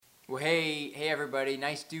Well, hey everybody.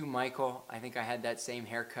 Nice do, Michael. I think I had that same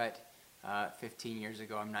haircut 15 years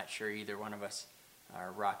ago. I'm not sure either one of us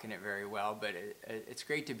are rocking it very well, but it's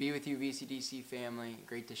great to be with you, VCDC family.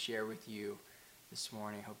 Great to share with you this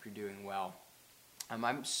morning. Hope you're doing well.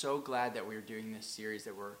 I'm so glad that we're doing this series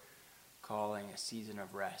that we're calling A Season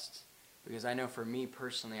of Rest, because I know for me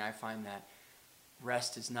personally, I find that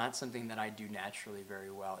rest is not something that I do naturally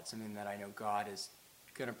very well. It's something that I know God is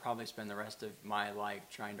going to probably spend the rest of my life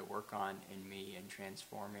trying to work on in me and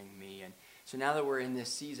transforming me. And so now that we're in this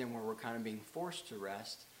season where we're kind of being forced to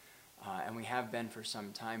rest, and we have been for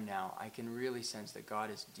some time now, I can really sense that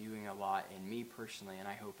God is doing a lot in me personally, and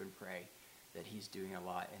I hope and pray that he's doing a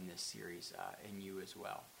lot in this series in you as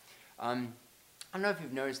well. I don't know if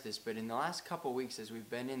you've noticed this, but in the last couple weeks as we've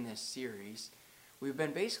been in this series, we've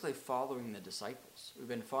been basically following the disciples. We've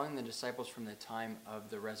been following the disciples from the time of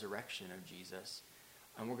the resurrection of Jesus.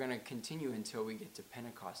 And we're going to continue until we get to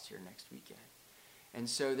Pentecost here next weekend. And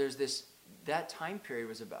so that time period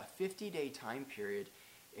was about a 50-day time period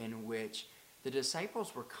in which the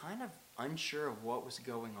disciples were kind of unsure of what was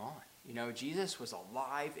going on. You know, Jesus was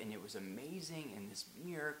alive and it was amazing and this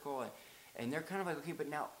miracle. And they're kind of like, okay, but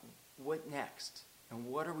now what next? And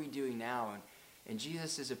what are we doing now? And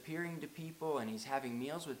Jesus is appearing to people and he's having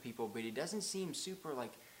meals with people, but he doesn't seem super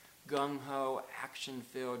like gung-ho,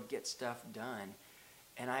 action-filled, get stuff done.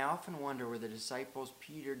 And I often wonder, were the disciples,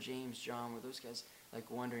 Peter, James, John, were those guys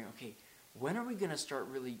like wondering, okay, when are we going to start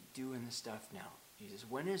really doing this stuff now, Jesus?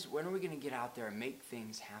 When are we going to get out there and make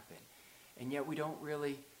things happen? And yet we don't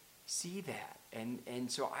really see that.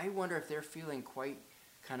 And so I wonder if they're feeling quite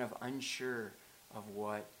kind of unsure of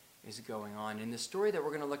what is going on. And the story that we're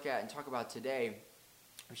going to look at and talk about today,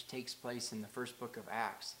 which takes place in the first book of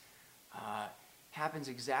Acts, happens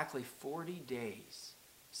exactly 40 days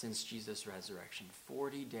since Jesus' resurrection.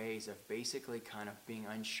 40 days of basically kind of being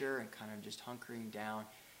unsure and kind of just hunkering down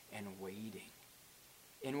and waiting.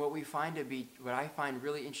 And what I find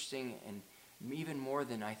really interesting, and even more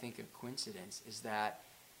than I think a coincidence, is that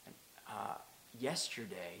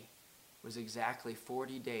yesterday was exactly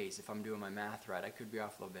 40 days, if I'm doing my math right, I could be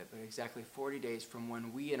off a little bit, but exactly 40 days from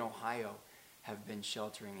when we in Ohio have been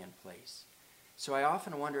sheltering in place. So I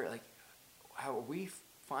often wonder, like, how are we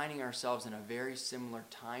finding ourselves in a very similar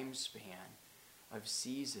time span of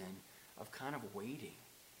season of kind of waiting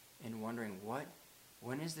and wondering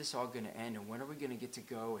when is this all going to end, and when are we going to get to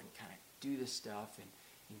go and kind of do this stuff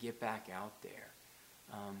and get back out there.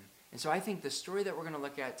 And so I think the story that we're going to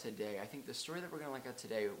look at today,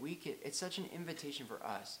 it's such an invitation for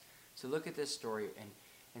us to look at this story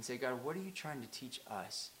and say, God, what are you trying to teach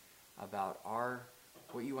us about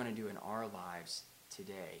what you want to do in our lives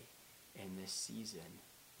today in this season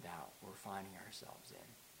that we're finding ourselves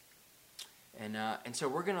in. And so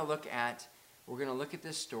we're going to look at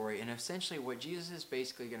this story, and essentially what Jesus is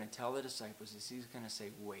basically going to tell the disciples is he's going to say,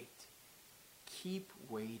 wait. Keep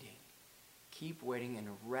waiting and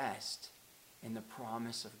rest in the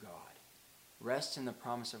promise of God. Rest in the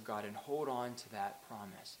promise of God and hold on to that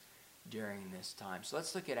promise during this time. So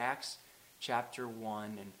let's look at Acts chapter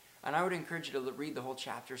 1, and I would encourage you to read the whole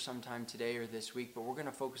chapter sometime today or this week, but we're going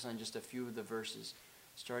to focus on just a few of the verses,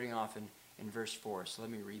 starting off in verse 4. So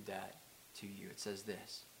let me read that to you. It says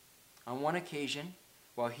this: On one occasion,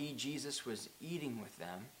 while he, Jesus, was eating with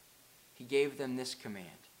them, he gave them this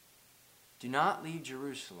command: Do not leave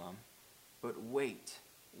Jerusalem, but wait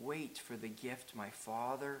for the gift my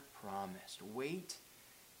Father promised. Wait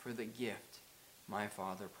for the gift my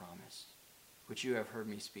Father promised, which you have heard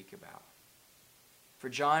me speak about. For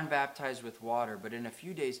John baptized with water, but in a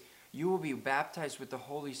few days you will be baptized with the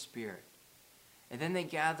Holy Spirit. And then they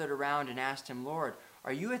gathered around and asked him, Lord,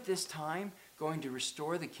 are you at this time going to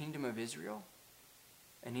restore the kingdom of Israel?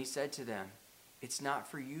 And he said to them, It's not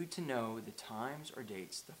for you to know the times or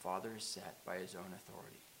dates the Father has set by his own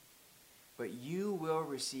authority. But you will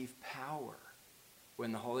receive power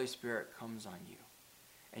when the Holy Spirit comes on you.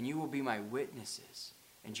 And you will be my witnesses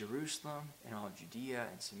in Jerusalem and all Judea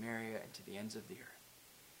and Samaria and to the ends of the earth.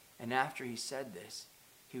 And after he said this,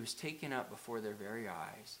 he was taken up before their very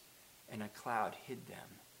eyes, and a cloud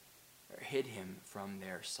hid him from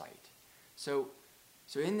their sight. So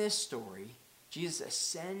in this story, Jesus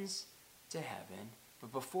ascends to heaven,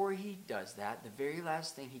 but before he does that, the very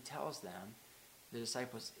last thing he tells them, the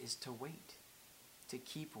disciples, is to wait, to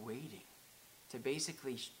keep waiting, to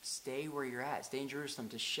basically stay where you're at, stay in Jerusalem,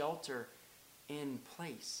 to shelter in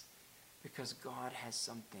place, because God has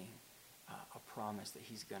something, a promise that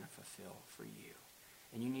he's going to fulfill for you.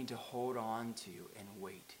 And you need to hold on to and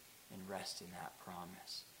wait and rest in that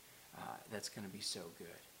promise. That's going to be so good.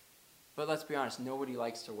 But let's be honest, nobody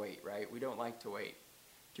likes to wait, right? We don't like to wait.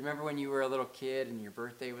 Do you remember when you were a little kid and your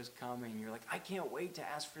birthday was coming and you're like, I can't wait to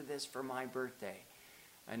ask for this for my birthday?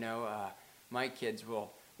 I know my kids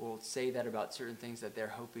will say that about certain things that they're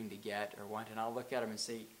hoping to get or want, and I'll look at them and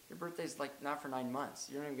say, your birthday's like not for 9 months.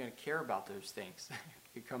 You're not even going to care about those things.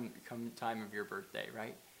 It come time of your birthday,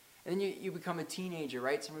 right? And then you become a teenager,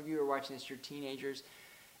 right? Some of you are watching this, you're teenagers,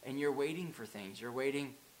 and you're waiting for things. You're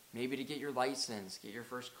waiting maybe to get your license, get your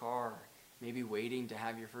first car, maybe waiting to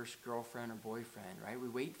have your first girlfriend or boyfriend, right? We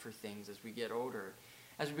wait for things as we get older.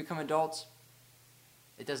 As we become adults,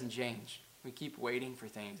 it doesn't change. We keep waiting for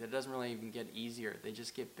things. It doesn't really even get easier. They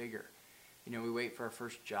just get bigger. You know, we wait for our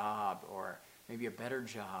first job or maybe a better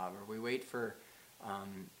job, or we wait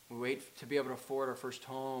to be able to afford our first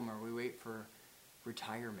home, or we wait for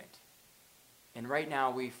retirement. And right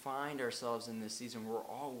now we find ourselves in this season, we're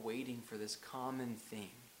all waiting for this common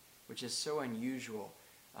thing, which is so unusual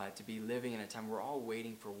to be living in a time. We're all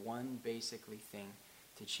waiting for one basically thing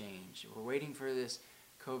to change. We're waiting for this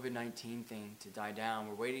COVID-19 thing to die down.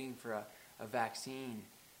 We're waiting for a vaccine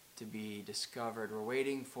to be discovered. We're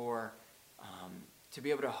waiting for to be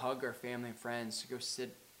able to hug our family and friends, to go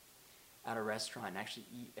sit at a restaurant and actually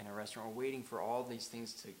eat in a restaurant. We're waiting for all these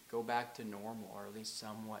things to go back to normal, or at least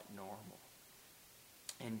somewhat normal.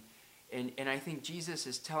 And I think Jesus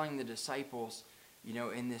is telling the disciples, you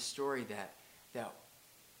know, in this story that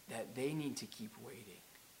they need to keep waiting.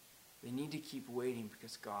 They need to keep waiting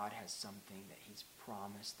because God has something that he's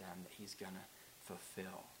promised them that he's going to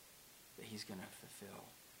fulfill.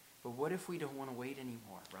 But what if we don't want to wait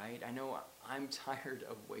anymore, right? I know I'm tired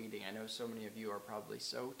of waiting. I know so many of you are probably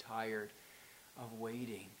so tired of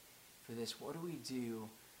waiting for this. What do we do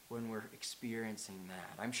when we're experiencing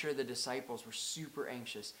that? I'm sure the disciples were super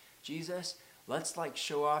anxious. Jesus, let's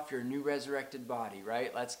show off your new resurrected body,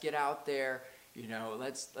 right? Let's get out there, you know,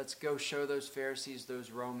 let's go show those Pharisees,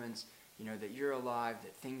 those Romans, you know, that you're alive,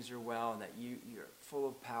 that things are well, that you're full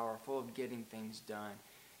of power, full of getting things done.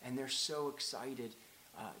 And they're so excited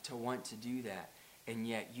to want to do that. And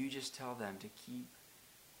yet you just tell them to keep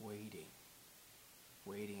waiting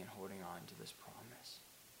and holding on to this promise.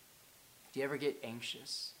 Do you ever get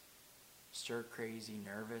anxious, stir crazy,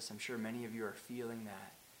 nervous? I'm sure many of you are feeling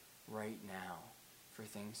that right now for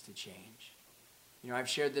things to change. You know, I've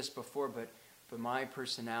shared this before, but my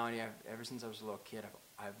personality, ever since I was a little kid,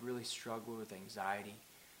 I've really struggled with anxiety.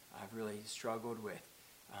 I've really struggled with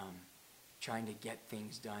trying to get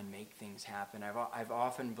things done, make things happen. I've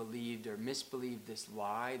often believed or misbelieved this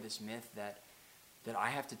lie, this myth that I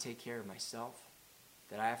have to take care of myself,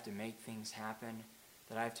 that I have to make things happen,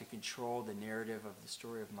 that I have to control the narrative of the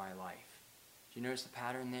story of my life. Do you notice the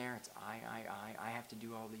pattern there? It's I have to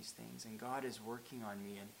do all these things. And God is working on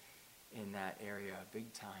me in that area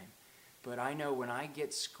big time. But I know when I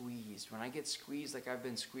get squeezed like I've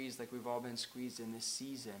been squeezed, like we've all been squeezed in this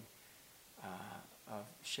season of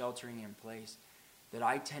sheltering in place, that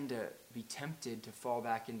I tend to be tempted to fall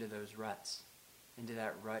back into those ruts, into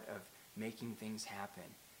that rut of making things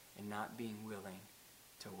happen and not being willing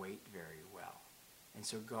to wait very well. And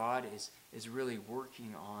so God is really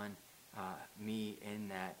working on me in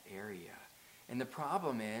that area. And the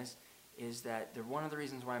problem is that one of the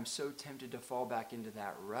reasons why I'm so tempted to fall back into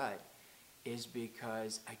that rut is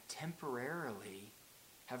because I temporarily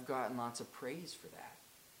have gotten lots of praise for that.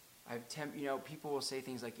 People will say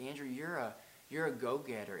things like, Andrew, you're a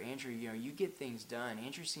go-getter. Andrew, you get things done.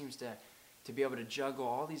 Andrew seems to be able to juggle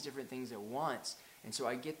all these different things at once. And so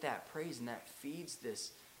I get that praise, and that feeds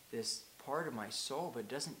this part of my soul,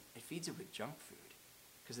 but it feeds it with junk food.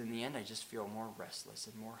 Because in the end, I just feel more restless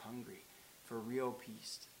and more hungry for real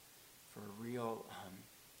peace, for a real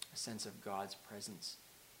sense of God's presence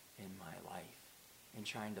in my life, and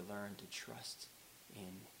trying to learn to trust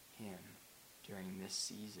in him during this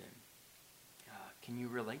season. Can you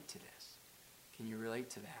relate to this? Can you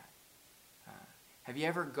relate to that? Have you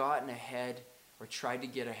ever gotten ahead or tried to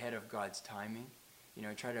get ahead of God's timing?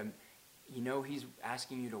 He's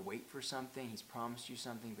asking you to wait for something. He's promised you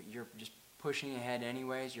something, but you're just pushing ahead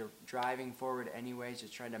anyways. You're driving forward anyways,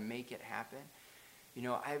 just trying to make it happen.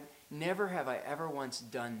 I've never have I ever once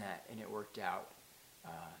done that and it worked out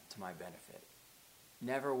to my benefit.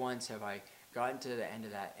 Never once have I gotten to the end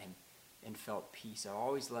of that and felt peace. I've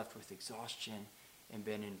always left with exhaustion and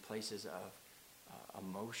been in places of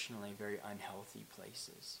emotionally very unhealthy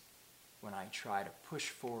places when I try to push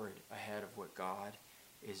forward ahead of what God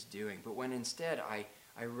is doing. But when instead I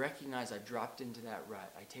recognize I dropped into that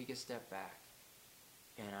rut, I take a step back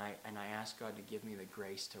and I ask God to give me the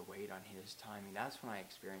grace to wait on his timing. That's when I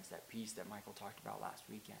experience that peace that Michael talked about last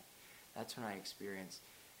weekend. That's when I experience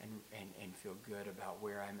and feel good about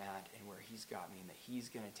where I'm at and where he's got me, and that he's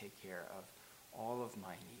going to take care of all of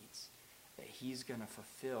my needs, that he's going to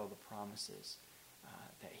fulfill the promises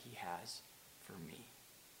that he has for me.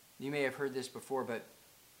 You may have heard this before, but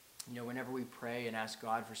whenever we pray and ask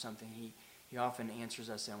God for something, he often answers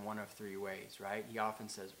us in one of three ways, right?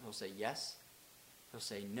 He'll say yes, he'll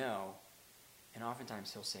say no, and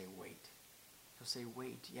oftentimes he'll say wait. He'll say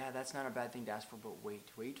wait. Yeah, that's not a bad thing to ask for, but wait.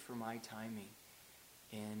 Wait for my timing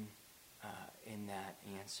in that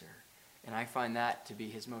answer. And I find that to be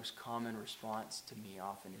his most common response to me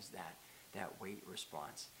often is that wait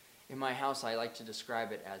response. In my house, I like to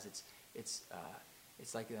describe it as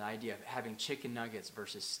it's like the idea of having chicken nuggets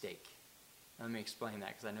versus steak. Let me explain that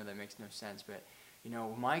because I know that makes no sense. But,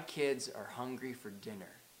 my kids are hungry for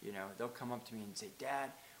dinner. They'll come up to me and say,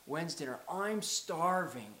 Dad, when's dinner? I'm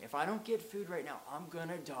starving. If I don't get food right now, I'm going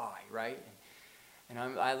to die, right? And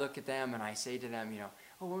I look at them and I say to them,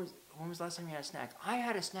 oh, when was the last time you had a snack? I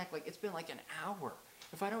had a snack, it's been like an hour.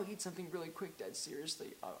 If I don't eat something really quick, Dad,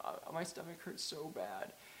 seriously, my stomach hurts so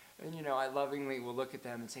bad. And, I lovingly will look at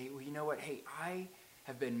them and say, well, you know what? Hey, I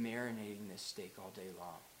have been marinating this steak all day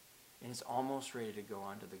long. And it's almost ready to go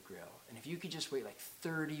onto the grill. And if you could just wait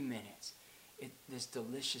 30 minutes, this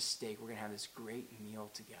delicious steak, we're going to have this great meal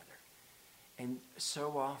together. And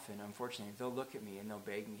so often, unfortunately, they'll look at me and they'll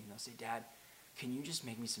beg me and they'll say, Dad, can you just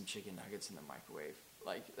make me some chicken nuggets in the microwave?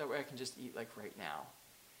 That way I can just eat right now.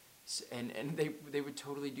 And they would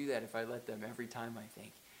totally do that if I let them every time, I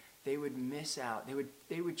think. They would miss out.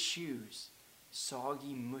 They would choose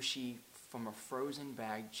soggy, mushy, from a frozen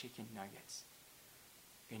bag chicken nuggets,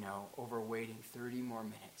 over waiting 30 more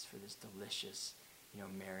minutes for this delicious,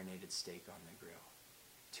 marinated steak on the grill.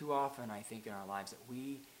 Too often, I think, in our lives that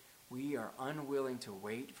we are unwilling to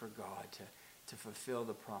wait for God to fulfill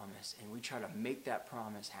the promise, and we try to make that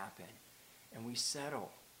promise happen, and we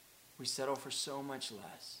settle. We settle for so much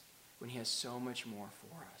less when he has so much more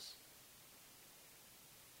for us.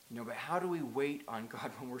 But how do we wait on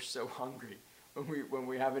God when we're so hungry? When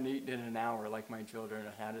we haven't eaten in an hour like my children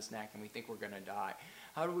and had a snack and we think we're going to die?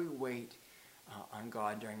 How do we wait on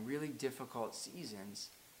God during really difficult seasons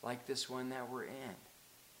like this one that we're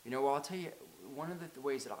in? Well, I'll tell you, one of the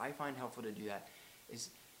ways that I find helpful to do that is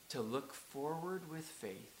to look forward with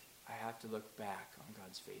faith. I have to look back on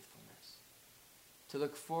God's faithfulness. To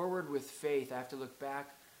look forward with faith, I have to look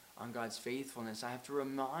back on God's faithfulness. I have to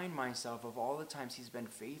remind myself of all the times he's been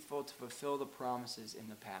faithful to fulfill the promises in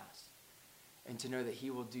the past, and to know that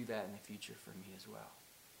he will do that in the future for me as well.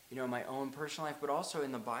 In my own personal life, but also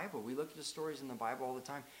in the Bible. We look at the stories in the Bible all the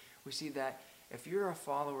time. We see that if you're a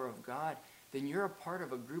follower of God, then you're a part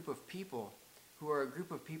of a group of people who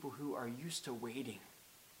are used to waiting,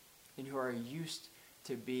 and who are used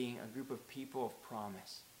to being a group of people of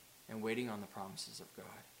promise and waiting on the promises of God.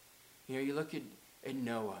 You look at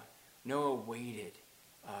Noah. Noah waited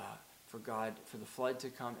for the flood to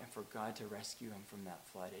come and for God to rescue him from that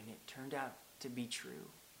flood. And it turned out to be true.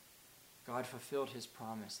 God fulfilled his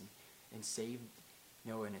promise and saved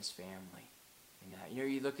Noah and his family. And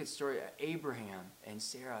you look at the story of Abraham and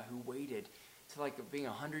Sarah, who waited to being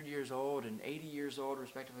 100 years old and 80 years old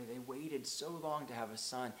respectively. They waited so long to have a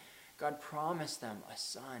son. God promised them a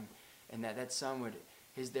son, and that son would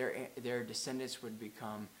their descendants would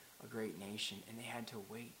become a great nation, and they had to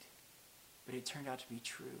wait. But it turned out to be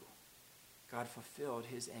true. God fulfilled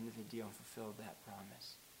his end of the deal and fulfilled that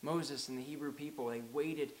promise. Moses and the Hebrew people, they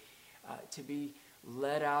waited to be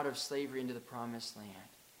led out of slavery into the promised land.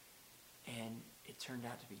 And it turned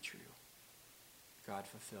out to be true. God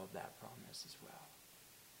fulfilled that promise as well.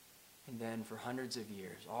 And then for hundreds of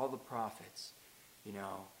years, all the prophets,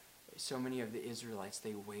 so many of the Israelites,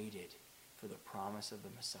 they waited for the promise of the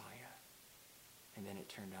Messiah. And then it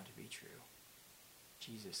turned out to be true.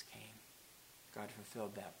 Jesus came. God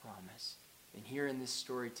fulfilled that promise. And here in this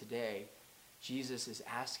story today, Jesus is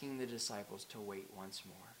asking the disciples to wait once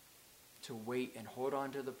more. To wait and hold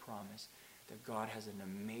on to the promise that God has an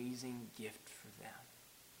amazing gift for them.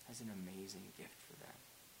 Has an amazing gift for them.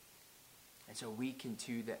 And so we can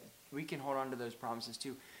too, that we can hold on to those promises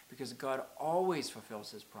too, because God always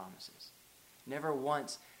fulfills his promises. Never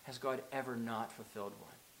once has God ever not fulfilled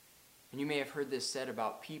one. And you may have heard this said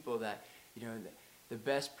about people that, the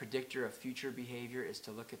best predictor of future behavior is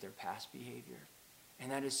to look at their past behavior.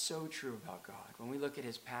 And that is so true about God. When we look at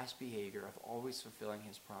his past behavior of always fulfilling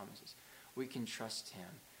his promises, we can trust him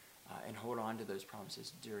and hold on to those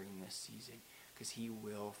promises during this season, because he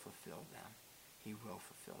will fulfill them. He will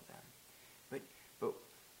fulfill them. But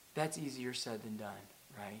that's easier said than done,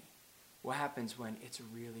 right? What happens when it's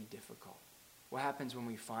really difficult? What happens when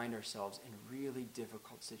we find ourselves in really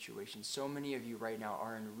difficult situations? So many of you right now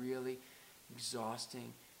are in really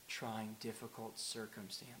exhausting, trying, difficult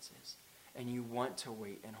circumstances. and you want to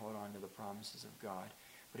wait and hold on to the promises of God,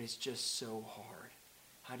 but it's just so hard.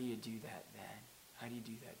 How do you do that then? How do you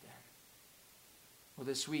do that then? Well,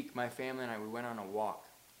 this week, my family and I, we went on a walk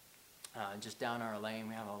just down our lane.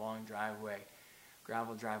 We have a long driveway,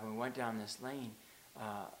 gravel driveway. We went down this lane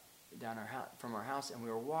down from our house, and we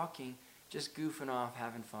were walking, just goofing off,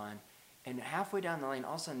 having fun. And halfway down the lane,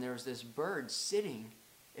 all of a sudden, there was this bird sitting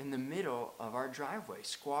in the middle of our driveway,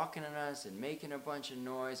 squawking at us and making a bunch of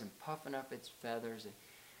noise and puffing up its feathers. And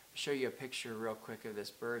I'll show you a picture real quick of this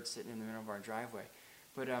bird sitting in the middle of our driveway.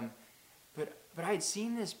 But I had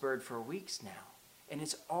seen this bird for weeks now, and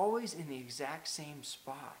it's always in the exact same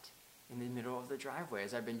spot in the middle of the driveway.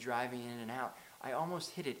 As I've been driving in and out, I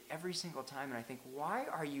almost hit it every single time, and I think, why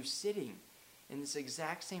are you sitting in this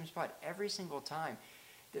exact same spot every single time?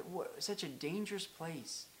 Such a dangerous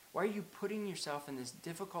place. Why are you putting yourself in this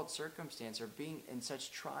difficult circumstance or being in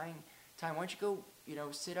such trying time? Why don't you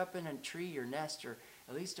go, sit up in a tree or nest, or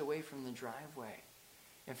at least away from the driveway?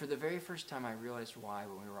 And for the very first time, I realized why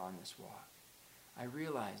when we were on this walk. I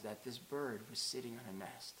realized that this bird was sitting on a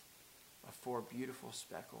nest of 4 beautiful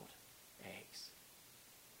speckled eggs.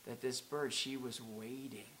 That this bird, she was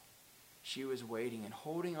waiting. She was waiting and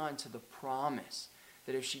holding on to the promise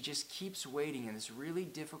that if she just keeps waiting in this really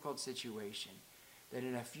difficult situation, that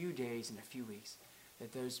in a few days, in a few weeks,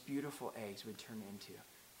 that those beautiful eggs would turn into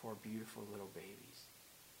 4 beautiful little babies.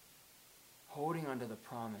 Holding on to the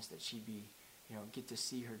promise that she'd be, get to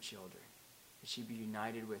see her children, that she'd be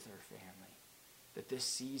united with her family, that this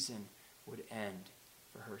season would end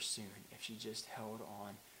for her soon if she just held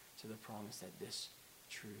on to the promise that this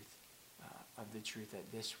truth,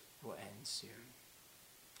 that this will end soon.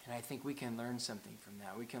 And I think we can learn something from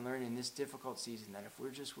that. We can learn in this difficult season that if we're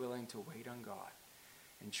just willing to wait on God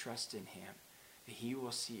and trust in him, that he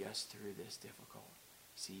will see us through this difficult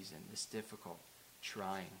season, this difficult,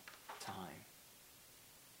 trying time.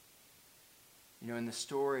 In the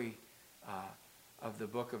story of the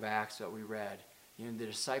book of Acts that we read, the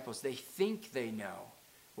disciples, they think they know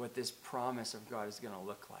what this promise of God is going to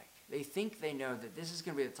look like. They think they know that this is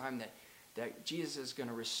going to be the time that Jesus is going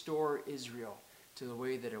to restore Israel to the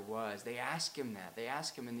way that it was. They ask him that. They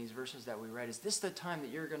ask him in these verses that we read, is this the time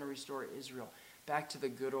that you're going to restore Israel back to the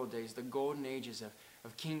good old days, the golden ages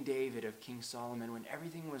of King David, of King Solomon, when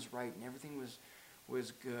everything was right and everything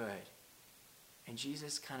was good? And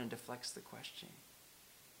Jesus kind of deflects the question.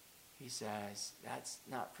 He says, that's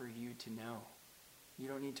not for you to know. You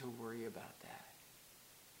don't need to worry about that.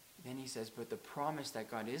 Then he says, but the promise that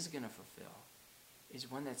God is going to fulfill is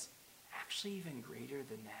one that's actually even greater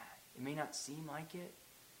than that. It may not seem like it,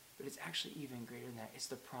 but it's actually even greater than that. It's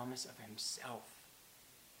the promise of himself.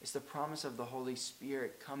 It's the promise of the Holy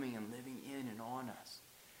Spirit coming and living in and on us.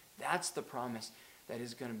 That's the promise that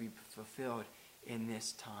is going to be fulfilled in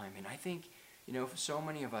this time. And I think, for so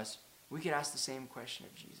many of us, we could ask the same question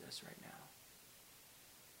of Jesus right now.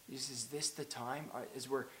 Is this the time? As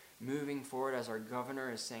we're moving forward, as our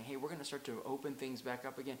governor is saying, hey, we're going to start to open things back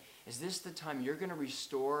up again. Is this the time you're going to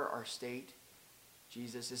restore our state,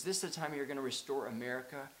 Jesus? Is this the time you're going to restore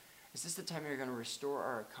America? Is this the time you're going to restore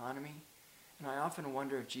our economy? And I often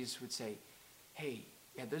wonder if Jesus would say, hey,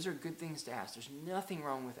 yeah, those are good things to ask. There's nothing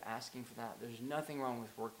wrong with asking for that. There's nothing wrong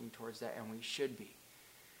with working towards that, and we should be.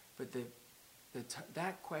 But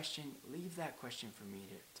that question, leave that question for me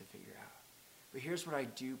to figure out. But here's what I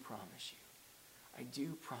do promise you. I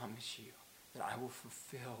do promise you that I will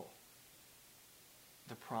fulfill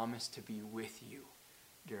the promise to be with you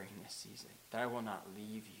during this season, that I will not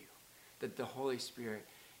leave you, that the Holy Spirit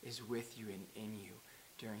is with you and in you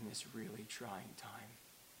during this really trying time.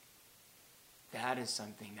 That is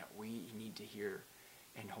something that we need to hear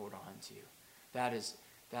and hold on to. That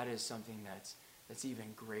is something that's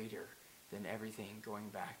even greater than everything going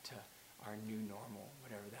back to our new normal,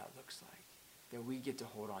 whatever that looks like. That we get to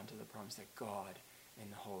hold on to the promise that God and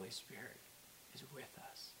the Holy Spirit is with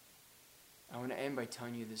us. I want to end by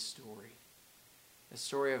telling you this story. The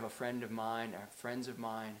story of a friend of mine, friends of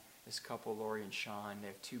mine, this couple, Lori and Sean. They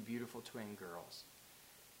have 2 beautiful twin girls.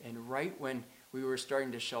 And right when we were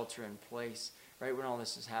starting to shelter in place, right when all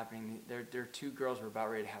this is happening, their 2 girls were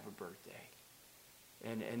about ready to have a birthday.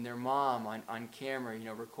 And their mom on camera,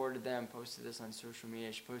 recorded them, posted this on social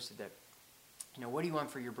media. She posted that, what do you want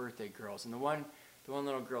for your birthday, girls? And the one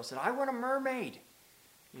little girl said, I want a mermaid.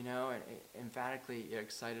 And emphatically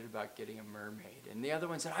excited about getting a mermaid. And the other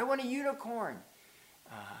one said, I want a unicorn.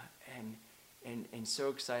 And so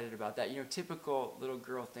excited about that. Typical little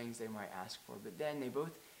girl things they might ask for. But then they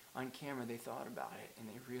both, on camera, they thought about it. And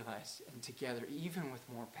they realized, and together, even with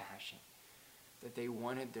more passion, that they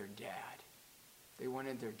wanted their dad. They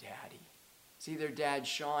wanted their daddy See, their dad,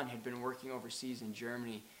 Sean, had been working overseas in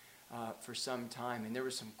Germany for some time, and there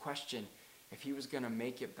was some question if he was going to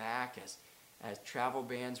make it back as travel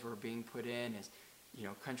bans were being put in, as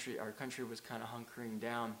our country was kind of hunkering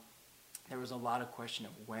down. There was a lot of question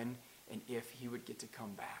of when and if he would get to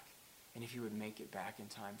come back, and if he would make it back in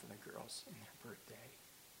time for the girls and their birthday.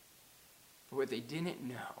 But what they didn't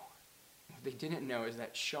know is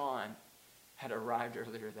that Sean had arrived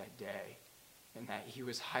earlier that day, and that he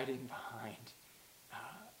was hiding behind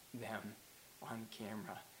them on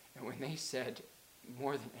camera. And when they said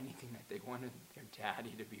more than anything that they wanted their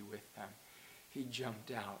daddy to be with them, he jumped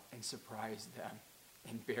out and surprised them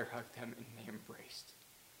and bear hugged them, and they embraced.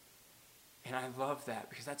 And I love that,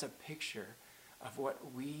 because that's a picture of what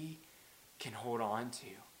we can hold on to.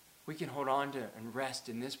 We can hold on to and rest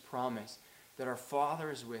in this promise that our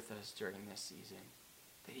Father is with us during this season,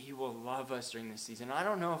 that he will love us during this season. I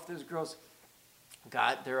don't know if those girls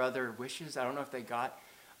got their other wishes. I don't know if they got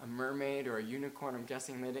a mermaid or a unicorn. I'm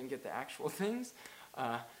guessing they didn't get the actual things.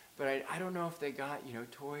 But I don't know if they got,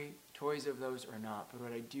 toys of those or not. But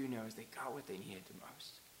what I do know is they got what they needed the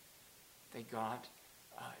most. They got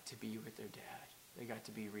to be with their dad. They got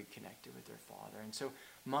to be reconnected with their Father. And so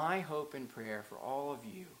my hope and prayer for all of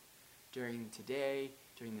you during today,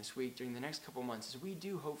 during this week, during the next couple months, is we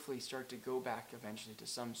do hopefully start to go back eventually to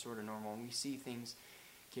some sort of normal, and we see things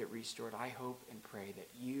get restored. I hope and pray that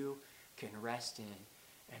you can rest in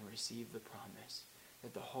and receive the promise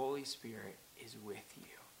that the Holy Spirit is with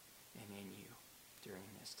you and in you during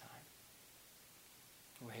this time.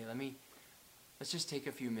 Well, hey, let's just take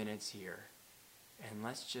a few minutes here, and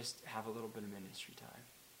let's just have a little bit of ministry time.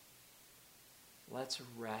 Let's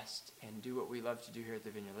rest and do what we love to do here at the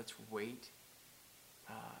Vineyard. Let's wait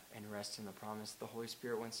and rest in the promise the Holy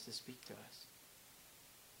Spirit wants to speak to us,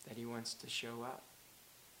 that he wants to show up,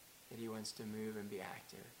 that he wants to move and be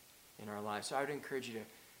active in our lives. So I would encourage you to,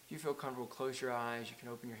 if you feel comfortable, close your eyes. You can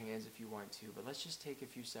open your hands if you want to, but let's just take a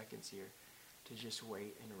few seconds here to just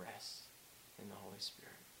wait and rest in the Holy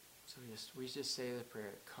Spirit. So we just say the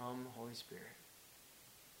prayer, come, Holy Spirit.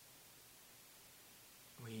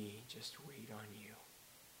 We just wait on you.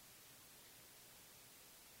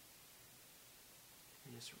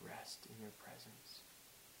 We just rest in your presence.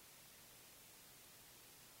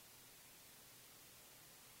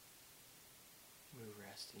 We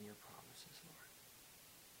rest in your promises, Lord.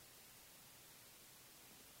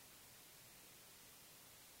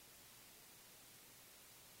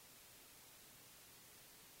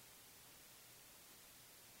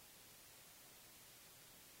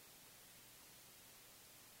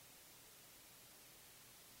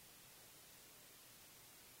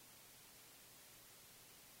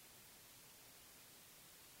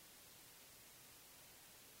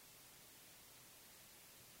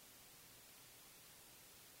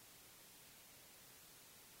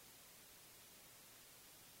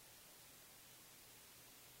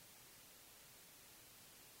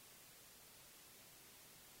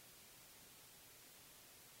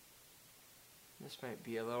 This might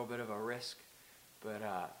be a little bit of a risk, but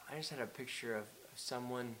I just had a picture of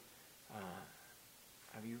someone,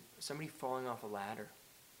 somebody falling off a ladder.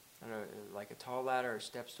 I don't know, like a tall ladder or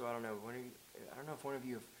step stool. I don't know. I don't know if one of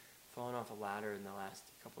you have fallen off a ladder in the last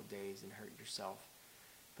couple of days and hurt yourself.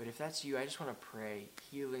 But if that's you, I just want to pray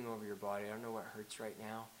healing over your body. I don't know what hurts right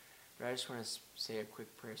now, but I just want to say a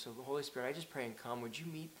quick prayer. So the Holy Spirit, I just pray and come. Would you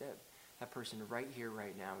meet that person right here,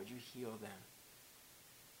 right now? Would you heal them?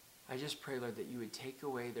 I just pray, Lord, that you would take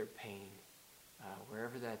away their pain,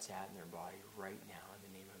 wherever that's at in their body right now in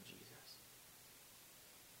the name of Jesus.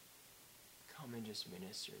 Come and just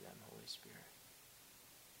minister them, Holy Spirit.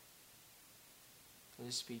 And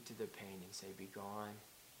just speak to the pain and say, be gone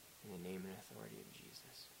in the name and authority of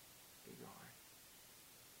Jesus. Be gone.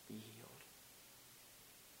 Be healed.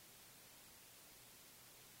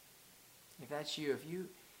 If that's you, if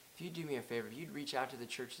you'd do me a favor, if you'd reach out to the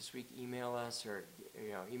church this week, email us or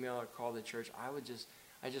email or call the church.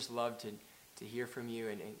 I just love to hear from you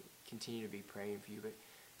and continue to be praying for you.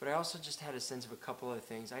 But I also just had a sense of a couple of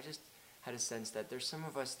things. I just had a sense that there's some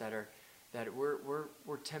of us that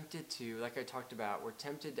we're tempted to, like I talked about, we're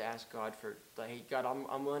tempted to ask God for, like, hey, God,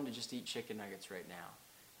 I'm willing to just eat chicken nuggets right now.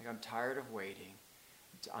 Like, I'm tired of waiting.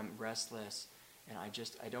 I'm restless, and I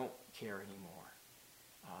don't care anymore.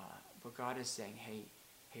 But God is saying, hey,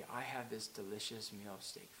 I have this delicious meal of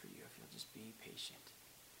steak for you if you'll just be patient.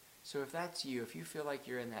 So if that's you, if you feel like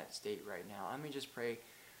you're in that state right now, let me just pray.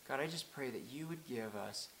 God, I just pray that you would give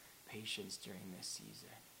us patience during this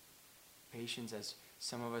season. Patience as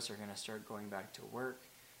some of us are going to start going back to work,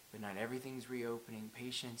 but not everything's reopening.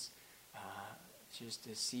 Patience just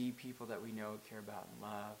to see people that we know, care about, and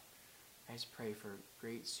love. I just pray for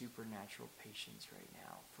great supernatural patience right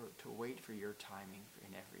now, to wait for your timing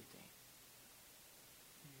in everything.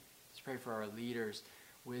 Let's pray for our leaders,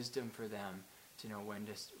 wisdom for them to know when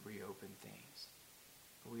to reopen things.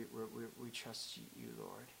 We trust you,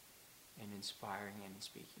 Lord, in inspiring and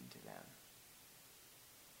speaking to them.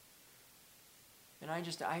 And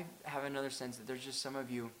I have another sense that there's just some of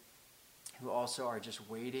you who also are just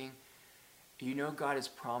waiting. You know God has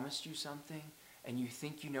promised you something, and you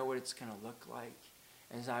think you know what it's going to look like.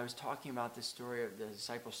 And as I was talking about this story, the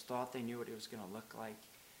disciples thought they knew what it was going to look like.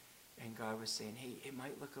 And God was saying, hey, it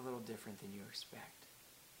might look a little different than you expect.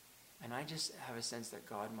 And I just have a sense that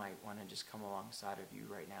God might want to just come alongside of you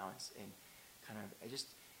right now and kind of just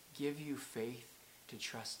give you faith to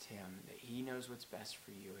trust him, that he knows what's best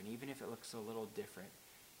for you. And even if it looks a little different,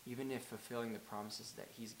 even if fulfilling the promises that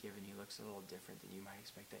he's given you looks a little different than you might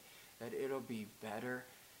expect, that it'll be better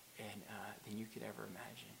than you could ever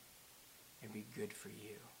imagine and be good for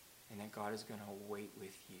you. And that God is going to wait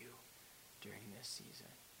with you during this season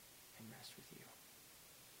and rest with you.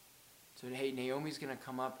 So, hey, Naomi's going to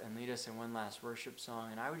come up and lead us in one last worship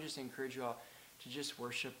song. And I would just encourage you all to just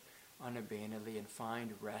worship unabandonedly and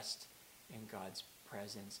find rest in God's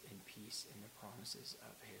presence and peace in the promises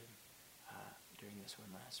of him during this one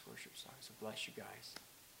last worship song. So bless you guys.